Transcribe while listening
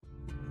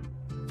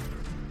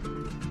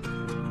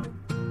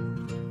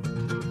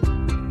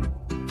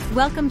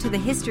Welcome to the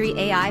History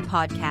AI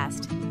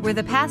podcast, where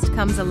the past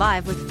comes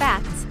alive with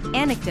facts,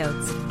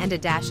 anecdotes, and a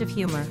dash of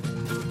humor.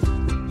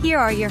 Here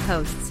are your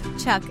hosts,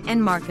 Chuck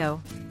and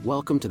Marco.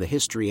 Welcome to the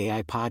History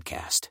AI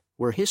podcast,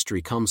 where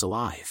history comes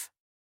alive.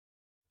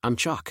 I'm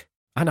Chuck.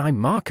 And I'm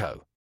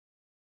Marco.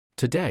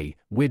 Today,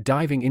 we're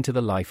diving into the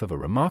life of a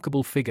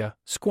remarkable figure,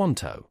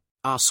 Squanto.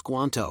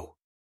 Squanto.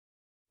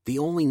 The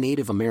only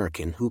Native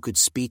American who could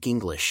speak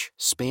English,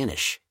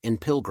 Spanish, and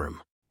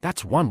Pilgrim.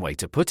 That's one way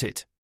to put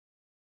it.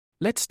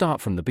 Let's start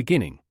from the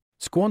beginning.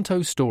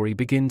 Squanto's story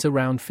begins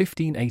around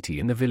 1580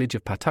 in the village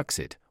of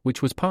Patuxet,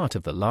 which was part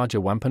of the larger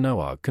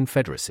Wampanoag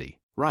Confederacy.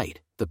 Right,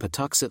 the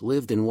Patuxet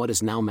lived in what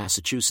is now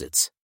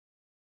Massachusetts.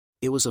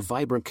 It was a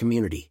vibrant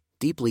community,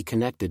 deeply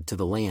connected to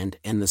the land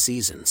and the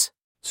seasons.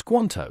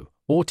 Squanto,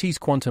 or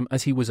Squantum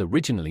as he was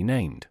originally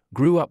named,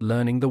 grew up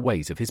learning the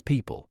ways of his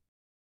people.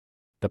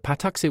 The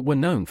Patuxet were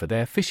known for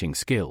their fishing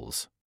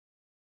skills.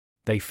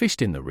 They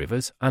fished in the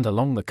rivers and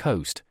along the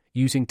coast,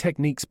 using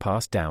techniques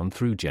passed down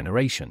through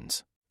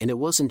generations. And it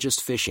wasn't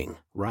just fishing,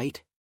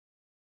 right?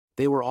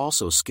 They were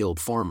also skilled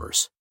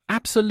farmers.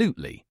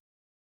 Absolutely.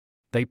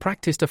 They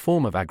practiced a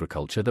form of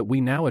agriculture that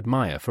we now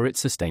admire for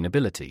its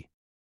sustainability.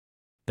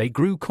 They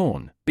grew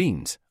corn,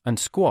 beans, and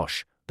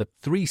squash, the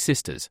Three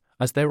Sisters,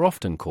 as they're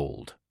often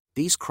called.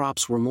 These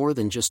crops were more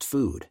than just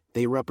food,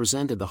 they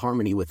represented the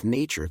harmony with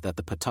nature that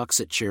the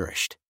Patuxet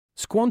cherished.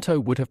 Squanto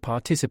would have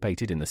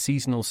participated in the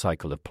seasonal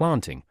cycle of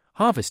planting,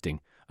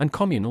 harvesting, and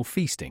communal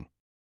feasting.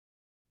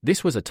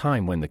 This was a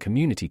time when the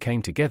community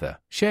came together,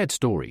 shared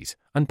stories,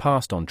 and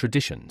passed on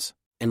traditions.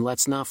 And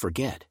let's not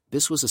forget,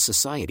 this was a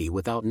society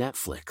without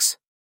Netflix.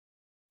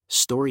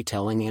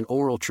 Storytelling and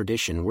oral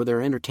tradition were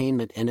their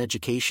entertainment and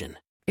education.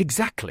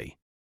 Exactly.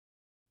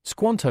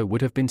 Squanto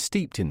would have been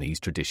steeped in these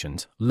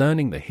traditions,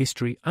 learning the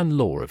history and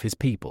lore of his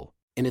people.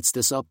 And it's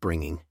this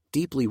upbringing,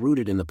 deeply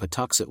rooted in the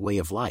Patuxet way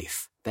of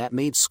life, that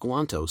made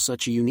Squanto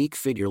such a unique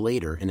figure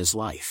later in his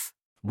life.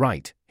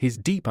 Right, his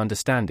deep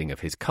understanding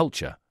of his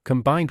culture,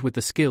 combined with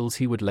the skills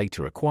he would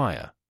later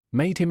acquire,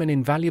 made him an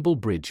invaluable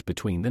bridge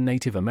between the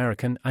Native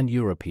American and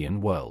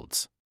European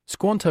worlds.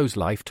 Squanto's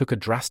life took a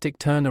drastic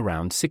turn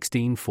around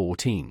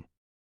 1614.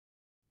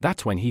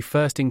 That's when he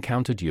first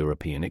encountered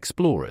European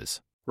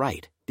explorers.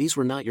 Right, these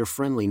were not your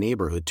friendly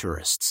neighborhood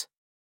tourists.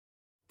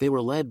 They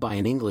were led by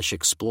an English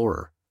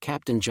explorer,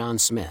 Captain John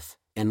Smith,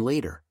 and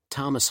later,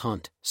 Thomas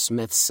Hunt,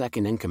 Smith's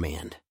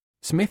second-in-command.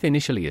 Smith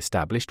initially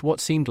established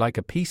what seemed like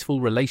a peaceful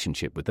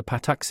relationship with the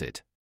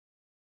Patuxet.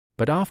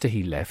 But after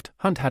he left,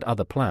 Hunt had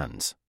other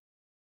plans.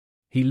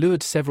 He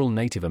lured several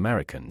Native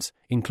Americans,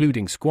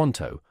 including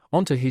Squanto,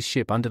 onto his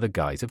ship under the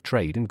guise of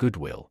trade and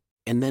goodwill.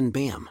 And then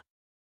bam!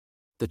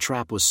 The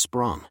trap was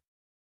sprung.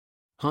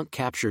 Hunt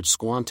captured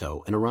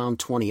Squanto and around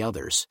 20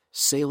 others,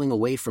 sailing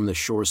away from the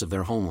shores of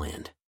their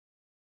homeland.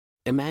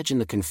 Imagine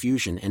the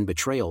confusion and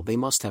betrayal they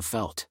must have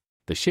felt.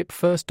 The ship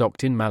first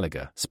docked in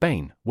Malaga,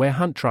 Spain, where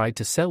Hunt tried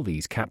to sell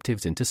these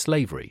captives into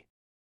slavery.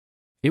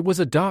 It was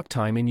a dark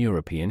time in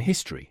European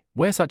history,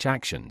 where such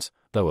actions,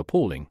 though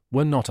appalling,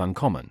 were not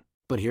uncommon.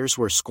 But here's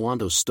where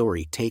Squanto's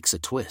story takes a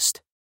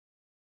twist.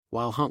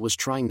 While Hunt was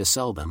trying to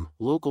sell them,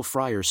 local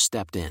friars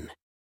stepped in.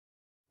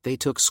 They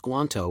took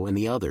Squanto and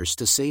the others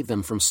to save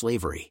them from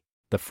slavery.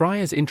 The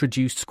friars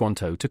introduced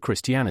Squanto to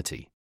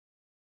Christianity.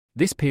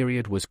 This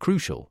period was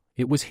crucial.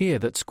 It was here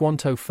that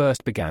Squanto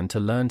first began to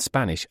learn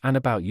Spanish and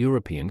about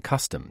European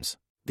customs.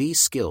 These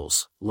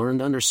skills,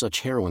 learned under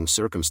such harrowing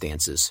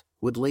circumstances,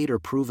 would later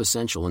prove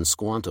essential in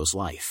Squanto's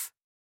life.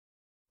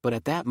 But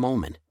at that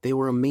moment, they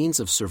were a means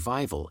of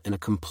survival in a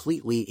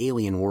completely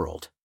alien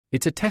world.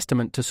 It's a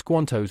testament to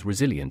Squanto's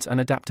resilience and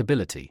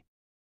adaptability.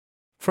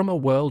 From a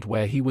world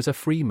where he was a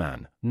free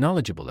man,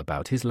 knowledgeable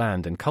about his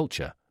land and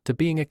culture, to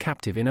being a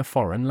captive in a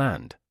foreign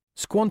land,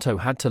 Squanto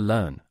had to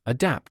learn,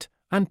 adapt,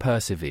 and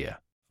persevere.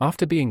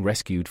 After being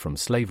rescued from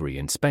slavery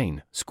in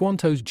Spain,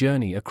 Squanto's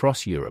journey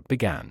across Europe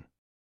began.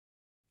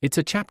 It's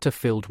a chapter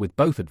filled with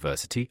both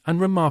adversity and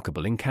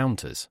remarkable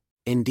encounters.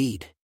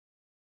 Indeed.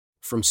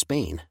 From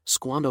Spain,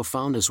 Squanto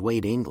found his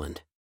way to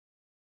England.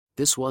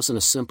 This wasn't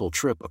a simple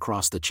trip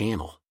across the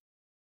Channel.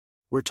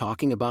 We're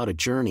talking about a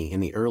journey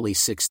in the early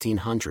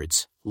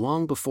 1600s,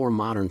 long before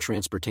modern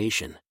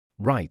transportation.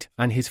 Right,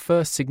 and his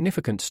first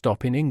significant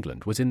stop in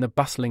England was in the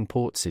bustling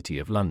port city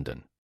of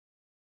London.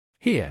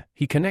 Here,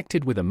 he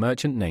connected with a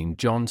merchant named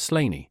John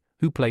Slaney,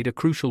 who played a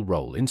crucial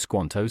role in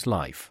Squanto's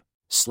life.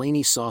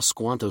 Slaney saw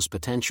Squanto's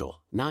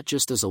potential, not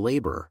just as a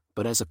laborer,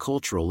 but as a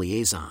cultural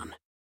liaison.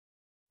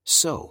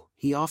 So,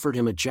 he offered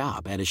him a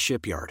job at his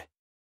shipyard.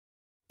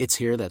 It's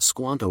here that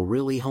Squanto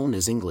really honed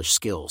his English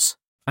skills.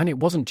 And it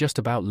wasn't just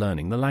about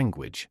learning the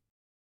language.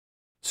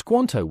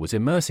 Squanto was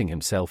immersing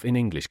himself in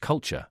English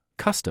culture,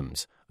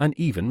 customs, and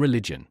even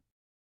religion.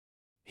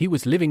 He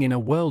was living in a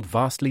world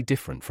vastly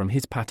different from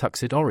his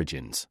Patuxet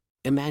origins.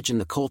 Imagine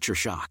the culture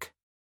shock.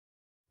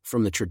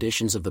 From the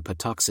traditions of the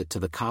Patuxet to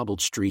the cobbled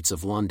streets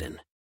of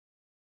London.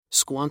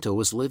 Squanto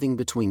was living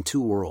between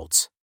two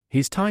worlds.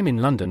 His time in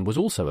London was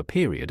also a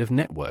period of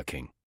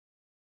networking.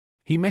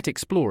 He met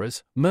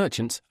explorers,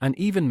 merchants, and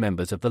even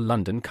members of the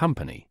London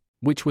Company.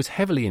 which was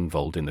heavily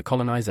involved in the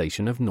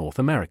colonization of North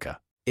America.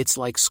 It's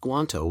like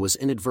Squanto was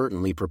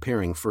inadvertently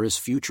preparing for his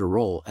future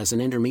role as an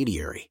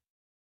intermediary.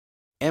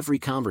 Every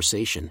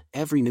conversation,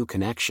 every new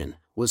connection,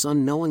 was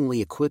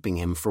unknowingly equipping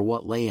him for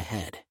what lay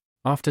ahead.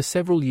 After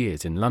several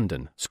years in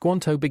London,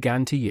 Squanto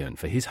began to yearn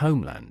for his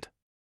homeland.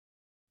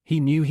 He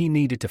knew he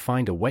needed to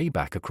find a way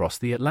back across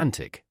the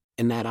Atlantic.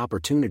 And that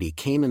opportunity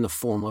came in the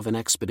form of an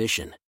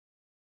expedition.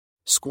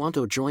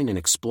 Squanto joined an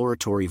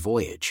exploratory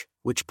voyage,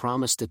 which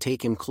promised to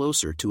take him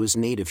closer to his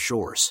native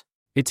shores.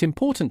 It's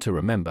important to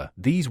remember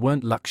these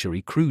weren't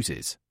luxury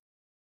cruises.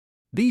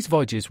 These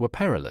voyages were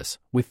perilous,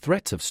 with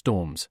threats of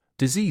storms,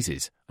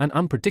 diseases, and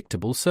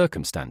unpredictable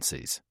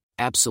circumstances.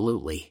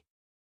 Absolutely.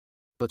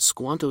 But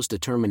Squanto's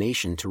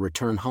determination to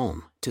return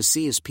home, to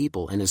see his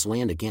people and his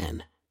land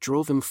again,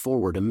 drove him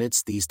forward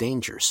amidst these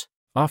dangers.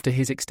 After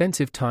his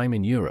extensive time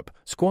in Europe,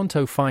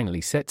 Squanto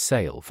finally set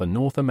sail for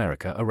North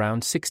America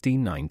around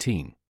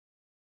 1619.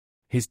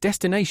 His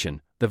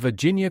destination, the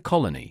Virginia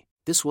colony.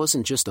 This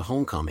wasn't just a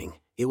homecoming,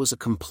 it was a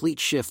complete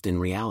shift in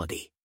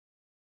reality.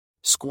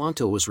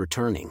 Squanto was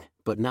returning,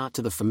 but not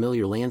to the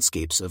familiar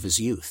landscapes of his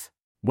youth.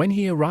 When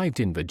he arrived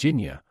in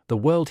Virginia, the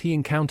world he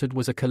encountered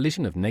was a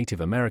collision of Native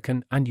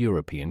American and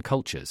European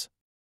cultures.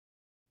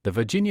 The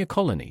Virginia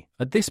colony,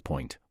 at this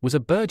point, was a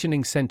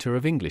burgeoning center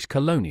of English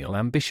colonial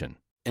ambition.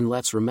 And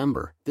let's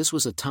remember, this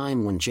was a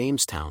time when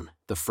Jamestown,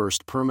 the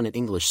first permanent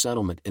English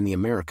settlement in the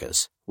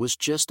Americas, was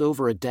just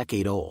over a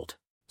decade old.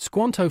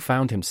 Squanto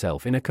found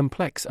himself in a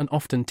complex and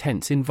often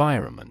tense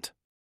environment.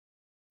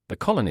 The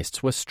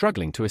colonists were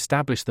struggling to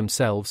establish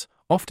themselves,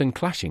 often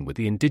clashing with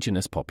the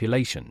indigenous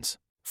populations.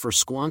 For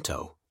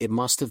Squanto, it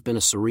must have been a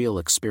surreal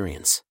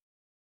experience.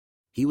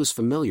 He was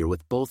familiar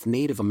with both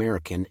Native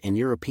American and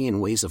European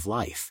ways of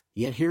life,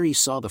 yet here he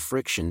saw the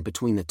friction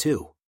between the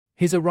two.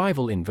 His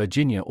arrival in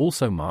Virginia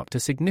also marked a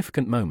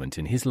significant moment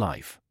in his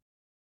life.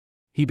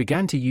 He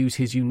began to use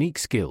his unique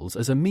skills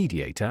as a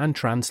mediator and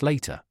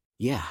translator.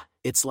 Yeah,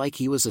 it's like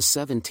he was a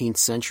 17th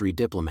century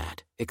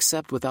diplomat,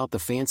 except without the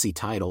fancy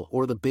title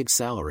or the big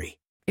salary.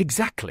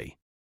 Exactly.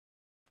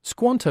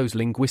 Squanto's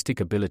linguistic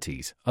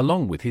abilities,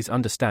 along with his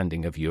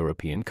understanding of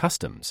European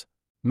customs,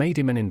 made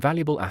him an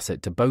invaluable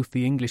asset to both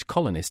the English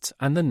colonists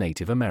and the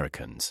Native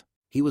Americans.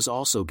 He was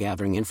also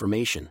gathering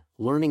information,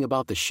 learning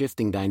about the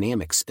shifting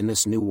dynamics in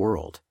this new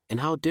world, and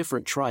how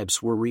different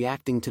tribes were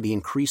reacting to the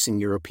increasing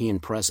European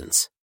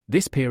presence.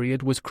 This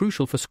period was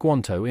crucial for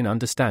Squanto in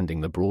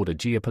understanding the broader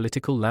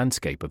geopolitical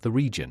landscape of the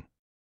region.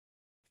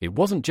 It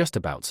wasn't just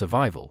about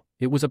survival,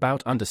 it was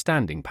about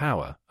understanding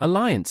power,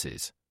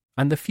 alliances,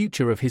 and the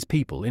future of his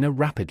people in a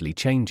rapidly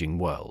changing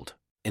world.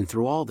 And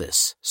through all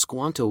this,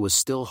 Squanto was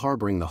still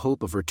harboring the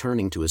hope of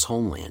returning to his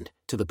homeland,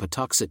 to the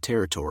Patuxet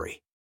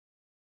Territory.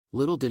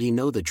 Little did he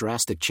know the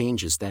drastic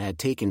changes that had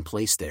taken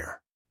place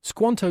there.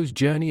 Squanto's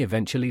journey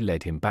eventually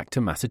led him back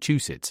to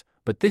Massachusetts,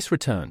 but this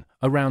return,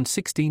 around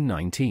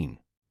 1619,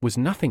 was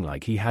nothing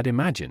like he had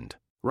imagined.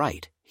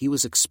 Right, he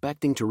was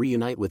expecting to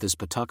reunite with his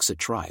Patuxet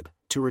tribe,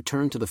 to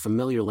return to the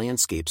familiar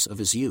landscapes of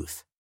his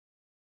youth.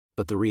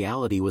 But the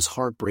reality was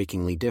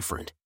heartbreakingly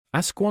different.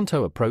 As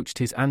Squanto approached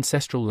his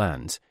ancestral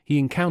lands, he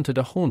encountered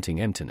a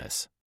haunting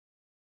emptiness.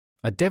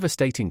 A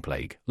devastating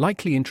plague,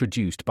 likely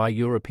introduced by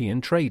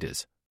European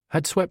traders,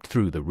 had swept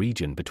through the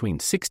region between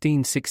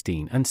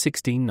 1616 and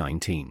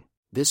 1619.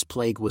 This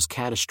plague was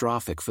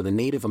catastrophic for the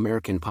Native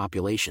American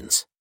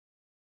populations.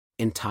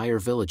 Entire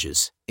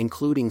villages,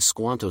 including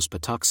Squanto's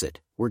Patuxet,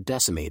 were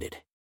decimated.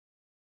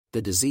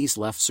 The disease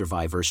left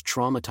survivors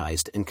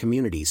traumatized and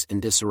communities in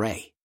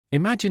disarray.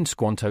 Imagine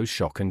Squanto's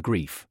shock and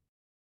grief.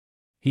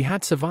 He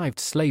had survived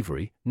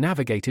slavery,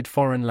 navigated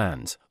foreign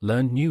lands,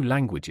 learned new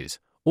languages,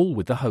 all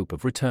with the hope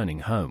of returning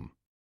home.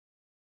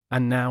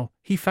 And now,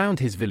 he found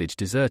his village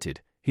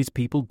deserted, his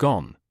people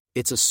gone.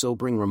 It's a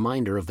sobering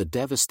reminder of the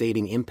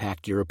devastating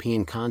impact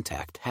European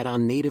contact had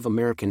on Native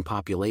American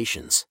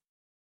populations.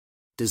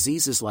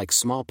 Diseases like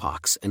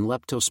smallpox and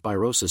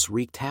leptospirosis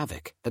wreaked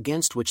havoc,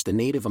 against which the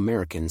Native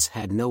Americans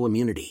had no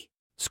immunity.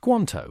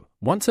 Squanto,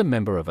 once a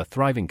member of a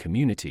thriving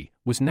community,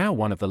 was now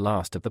one of the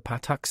last of the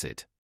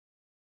Patuxet.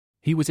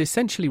 He was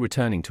essentially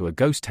returning to a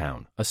ghost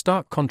town, a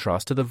stark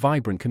contrast to the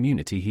vibrant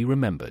community he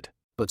remembered.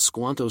 But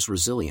Squanto's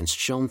resilience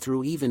shone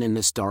through even in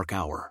this dark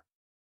hour.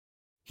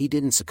 He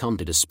didn't succumb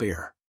to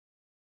despair.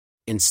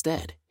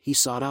 Instead, he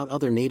sought out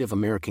other Native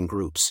American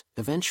groups,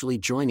 eventually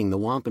joining the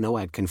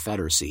Wampanoag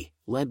Confederacy,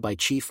 led by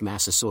Chief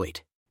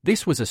Massasoit.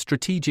 This was a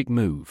strategic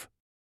move.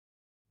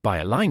 By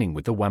aligning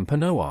with the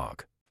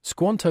Wampanoag,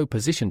 Squanto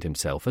positioned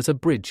himself as a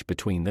bridge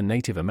between the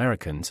Native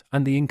Americans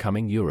and the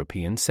incoming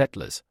European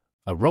settlers,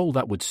 a role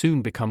that would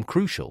soon become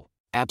crucial.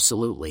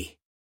 Absolutely.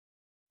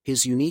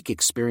 His unique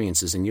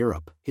experiences in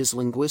Europe, his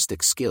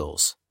linguistic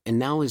skills, and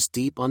now his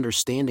deep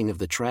understanding of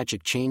the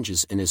tragic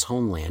changes in his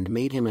homeland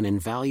made him an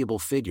invaluable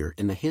figure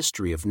in the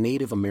history of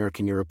Native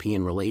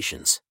American-European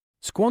relations.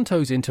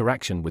 Squanto's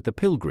interaction with the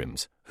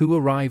Pilgrims, who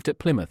arrived at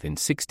Plymouth in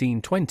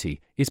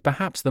 1620, is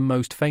perhaps the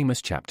most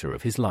famous chapter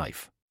of his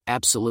life.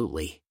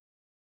 Absolutely.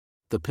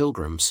 The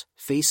Pilgrims,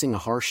 facing a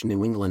harsh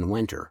New England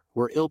winter,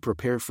 were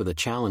ill-prepared for the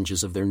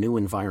challenges of their new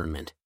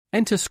environment.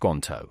 Enter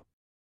Squanto.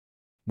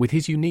 With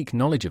his unique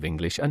knowledge of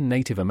English and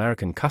Native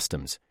American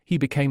customs, he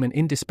became an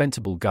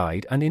indispensable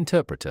guide and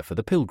interpreter for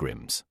the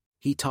Pilgrims.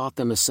 He taught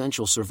them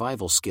essential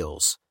survival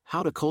skills,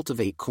 how to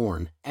cultivate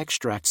corn,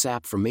 extract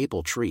sap from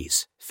maple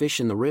trees, fish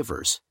in the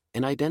rivers,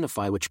 and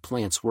identify which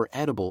plants were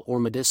edible or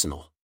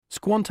medicinal.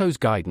 Squanto's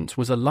guidance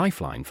was a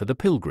lifeline for the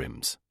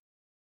Pilgrims.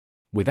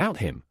 Without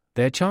him,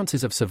 their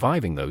chances of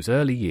surviving those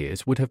early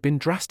years would have been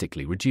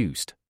drastically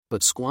reduced.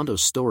 But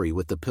Squanto's story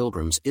with the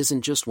Pilgrims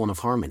isn't just one of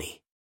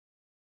harmony.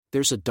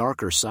 There's a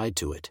darker side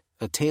to it,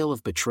 a tale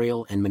of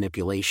betrayal and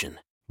manipulation.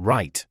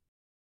 Right.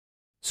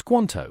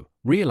 Squanto,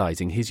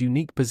 realizing his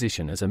unique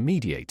position as a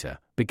mediator,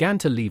 began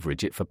to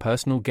leverage it for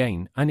personal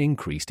gain and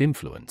increased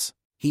influence.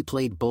 He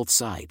played both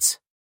sides.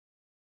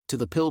 To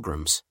the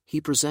Pilgrims,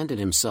 he presented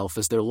himself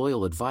as their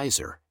loyal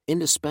advisor,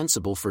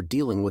 indispensable for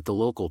dealing with the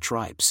local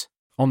tribes.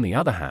 On the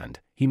other hand,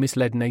 he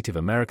misled Native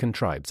American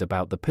tribes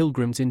about the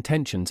Pilgrims'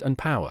 intentions and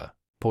power,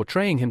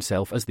 portraying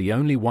himself as the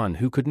only one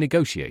who could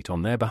negotiate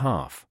on their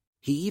behalf.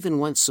 He even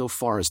went so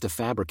far as to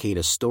fabricate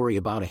a story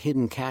about a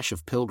hidden cache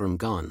of Pilgrim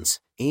guns,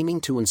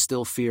 aiming to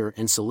instill fear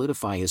and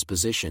solidify his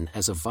position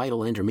as a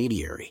vital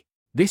intermediary.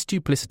 This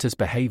duplicitous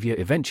behavior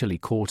eventually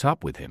caught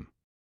up with him.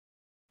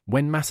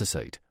 When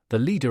Massasoit, the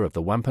leader of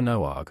the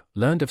Wampanoag,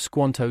 learned of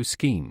Squanto's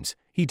schemes,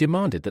 he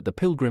demanded that the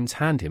Pilgrims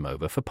hand him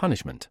over for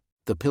punishment.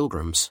 The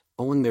Pilgrims,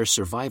 owing their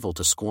survival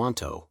to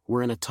Squanto,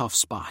 were in a tough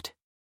spot.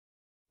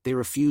 They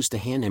refused to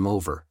hand him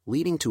over,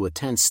 leading to a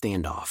tense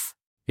standoff.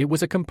 It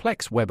was a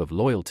complex web of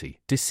loyalty,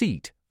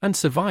 deceit, and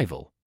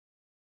survival.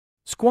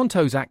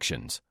 Squanto's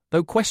actions,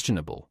 though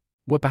questionable,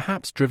 were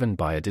perhaps driven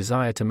by a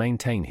desire to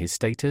maintain his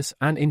status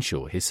and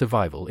ensure his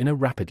survival in a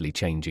rapidly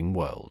changing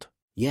world.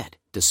 Yet,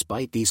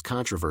 despite these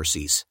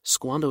controversies,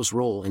 Squanto's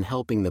role in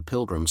helping the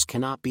Pilgrims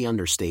cannot be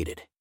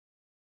understated.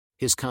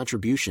 His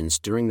contributions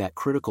during that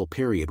critical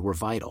period were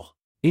vital.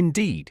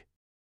 Indeed.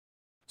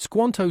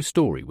 Squanto's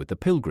story with the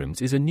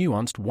Pilgrims is a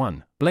nuanced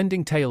one,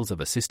 blending tales of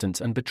assistance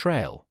and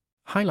betrayal,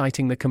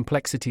 highlighting the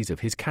complexities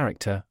of his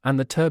character and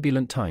the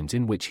turbulent times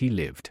in which he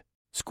lived.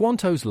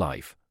 Squanto's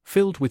life,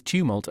 filled with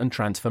tumult and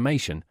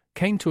transformation,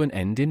 came to an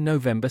end in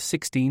November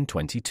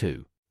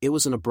 1622. It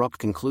was an abrupt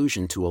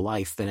conclusion to a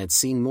life that had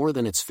seen more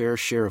than its fair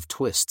share of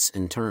twists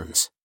and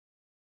turns.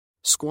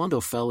 Squanto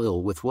fell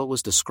ill with what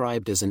was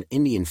described as an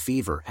Indian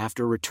fever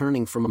after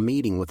returning from a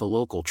meeting with a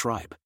local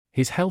tribe.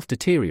 His health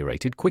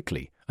deteriorated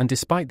quickly, and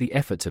despite the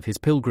efforts of his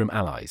Pilgrim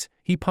allies,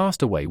 he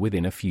passed away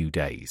within a few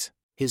days.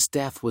 His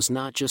death was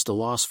not just a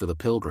loss for the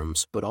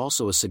Pilgrims but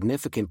also a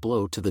significant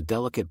blow to the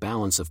delicate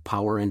balance of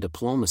power and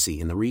diplomacy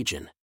in the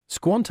region.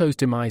 Squanto's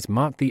demise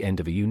marked the end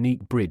of a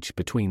unique bridge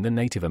between the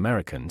Native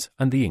Americans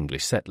and the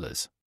English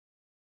settlers.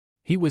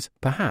 He was,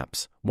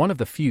 perhaps, one of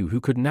the few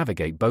who could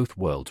navigate both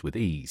worlds with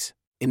ease.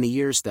 In the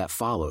years that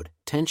followed,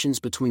 tensions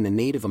between the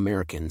Native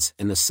Americans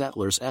and the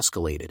settlers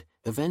escalated,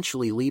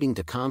 eventually leading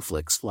to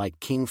conflicts like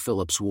King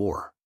Philip's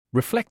War.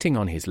 Reflecting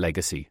on his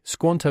legacy,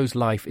 Squanto's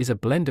life is a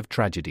blend of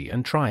tragedy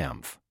and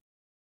triumph.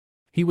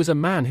 He was a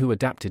man who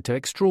adapted to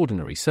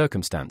extraordinary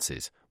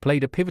circumstances,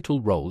 played a pivotal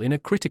role in a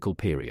critical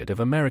period of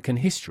American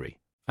history,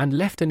 and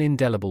left an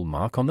indelible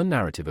mark on the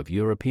narrative of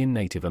European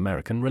Native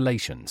American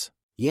relations.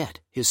 Yet,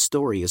 his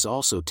story is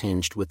also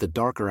tinged with the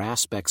darker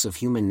aspects of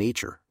human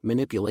nature,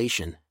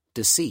 manipulation,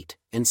 deceit,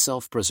 and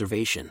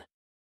self-preservation.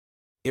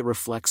 It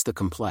reflects the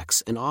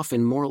complex and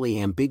often morally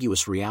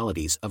ambiguous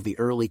realities of the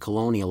early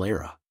colonial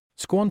era.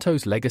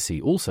 Squanto's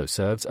legacy also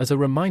serves as a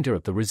reminder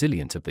of the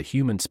resilience of the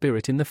human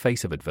spirit in the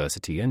face of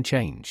adversity and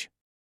change.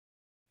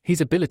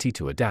 His ability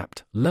to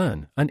adapt,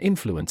 learn, and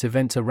influence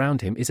events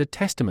around him is a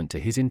testament to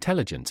his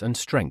intelligence and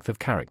strength of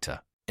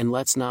character. And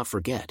let's not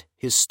forget,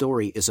 his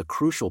story is a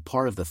crucial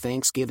part of the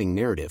Thanksgiving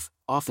narrative,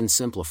 often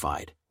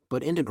simplified,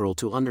 but integral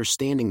to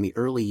understanding the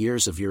early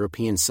years of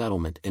European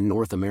settlement in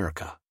North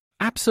America.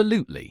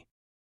 Absolutely.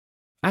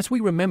 As we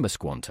remember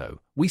Squanto,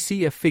 we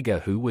see a figure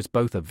who was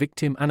both a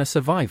victim and a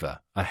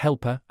survivor, a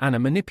helper and a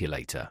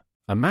manipulator,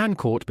 a man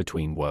caught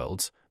between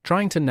worlds,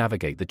 trying to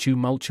navigate the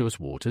tumultuous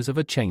waters of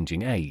a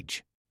changing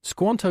age.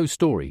 Squanto's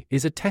story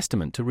is a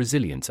testament to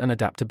resilience and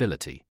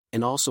adaptability.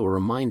 And also a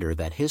reminder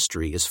that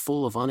history is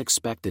full of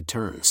unexpected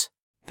turns.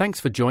 Thanks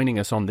for joining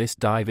us on this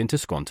dive into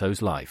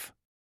Squanto's life.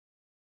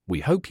 We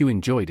hope you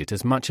enjoyed it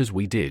as much as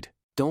we did.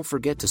 Don't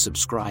forget to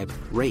subscribe,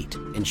 rate,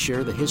 and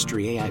share the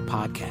History AI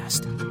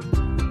podcast.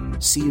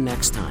 See you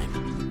next time.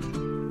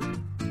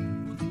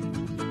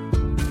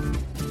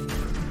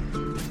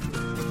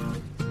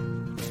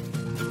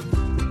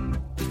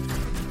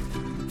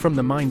 From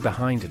the mind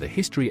behind the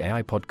History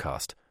AI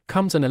podcast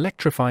comes an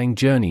electrifying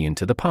journey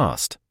into the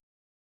past.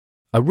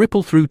 A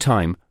ripple through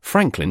time,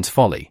 Franklin's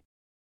Folly.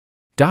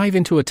 Dive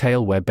into a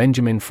tale where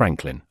Benjamin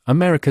Franklin,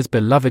 America's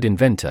beloved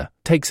inventor,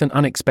 takes an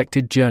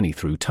unexpected journey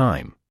through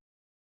time.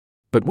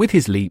 But with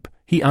his leap,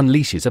 he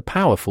unleashes a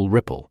powerful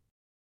ripple.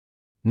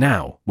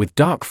 Now, with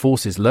dark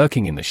forces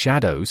lurking in the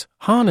shadows,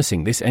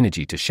 harnessing this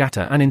energy to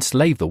shatter and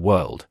enslave the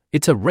world,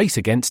 it's a race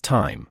against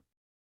time.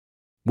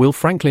 Will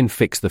Franklin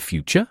fix the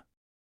future?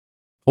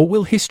 Or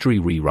will history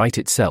rewrite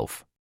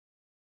itself?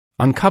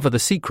 Uncover the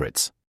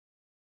secrets.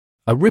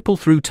 A ripple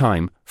through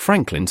time,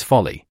 Franklin's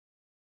folly.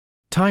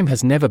 Time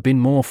has never been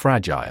more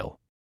fragile.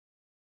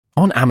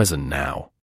 On Amazon now.